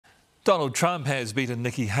Donald Trump has beaten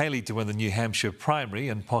Nikki Haley to win the New Hampshire primary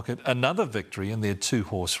and pocket another victory in their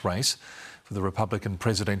two-horse race for the Republican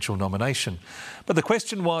presidential nomination. But the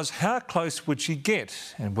question was, how close would she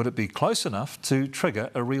get, and would it be close enough to trigger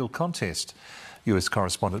a real contest? US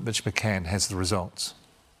correspondent Mitch McCann has the results.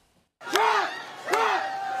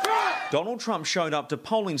 Donald Trump showed up to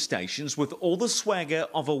polling stations with all the swagger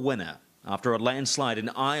of a winner. After a landslide in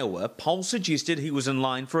Iowa, polls suggested he was in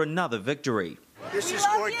line for another victory. This is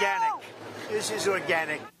organic. This is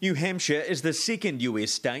organic. New Hampshire is the second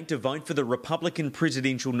US state to vote for the Republican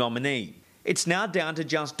presidential nominee. It's now down to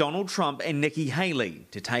just Donald Trump and Nikki Haley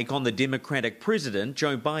to take on the Democratic president,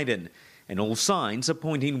 Joe Biden. And all signs are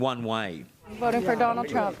pointing one way. Voting for Donald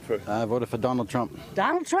Trump. I voted for Donald Trump.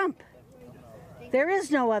 Donald Trump. There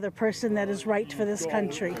is no other person that is right for this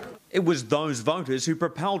country. It was those voters who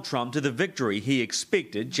propelled Trump to the victory he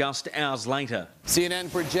expected just hours later.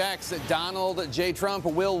 CNN projects that Donald J. Trump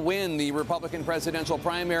will win the Republican presidential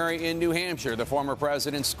primary in New Hampshire, the former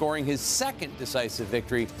president scoring his second decisive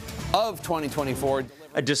victory of 2024.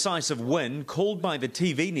 A decisive win called by the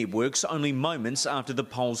TV networks only moments after the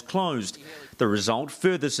polls closed. The result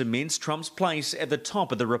further cements Trump's place at the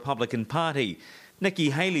top of the Republican Party.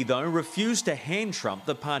 Nikki Haley, though, refused to hand Trump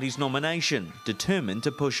the party's nomination, determined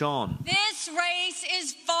to push on. This race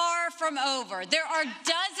is far from over. There are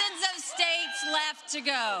dozens of states left to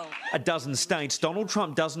go. A dozen states Donald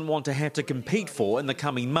Trump doesn't want to have to compete for in the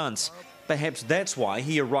coming months. Perhaps that's why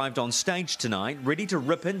he arrived on stage tonight, ready to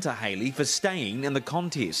rip into Haley for staying in the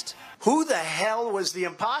contest. Who the hell was the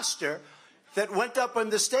imposter that went up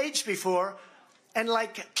on the stage before and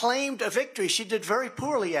claimed a victory? She did very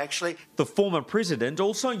poorly, actually. The former president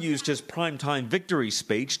also used his primetime victory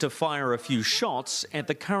speech to fire a few shots at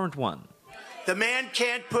the current one. The man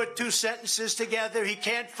can't put two sentences together. He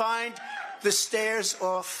can't find the stairs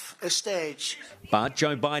off a stage. But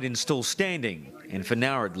Joe Biden's still standing, and for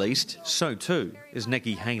now at least, so too is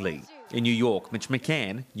Nikki Haley. In New York, Mitch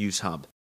McCann, Newshub.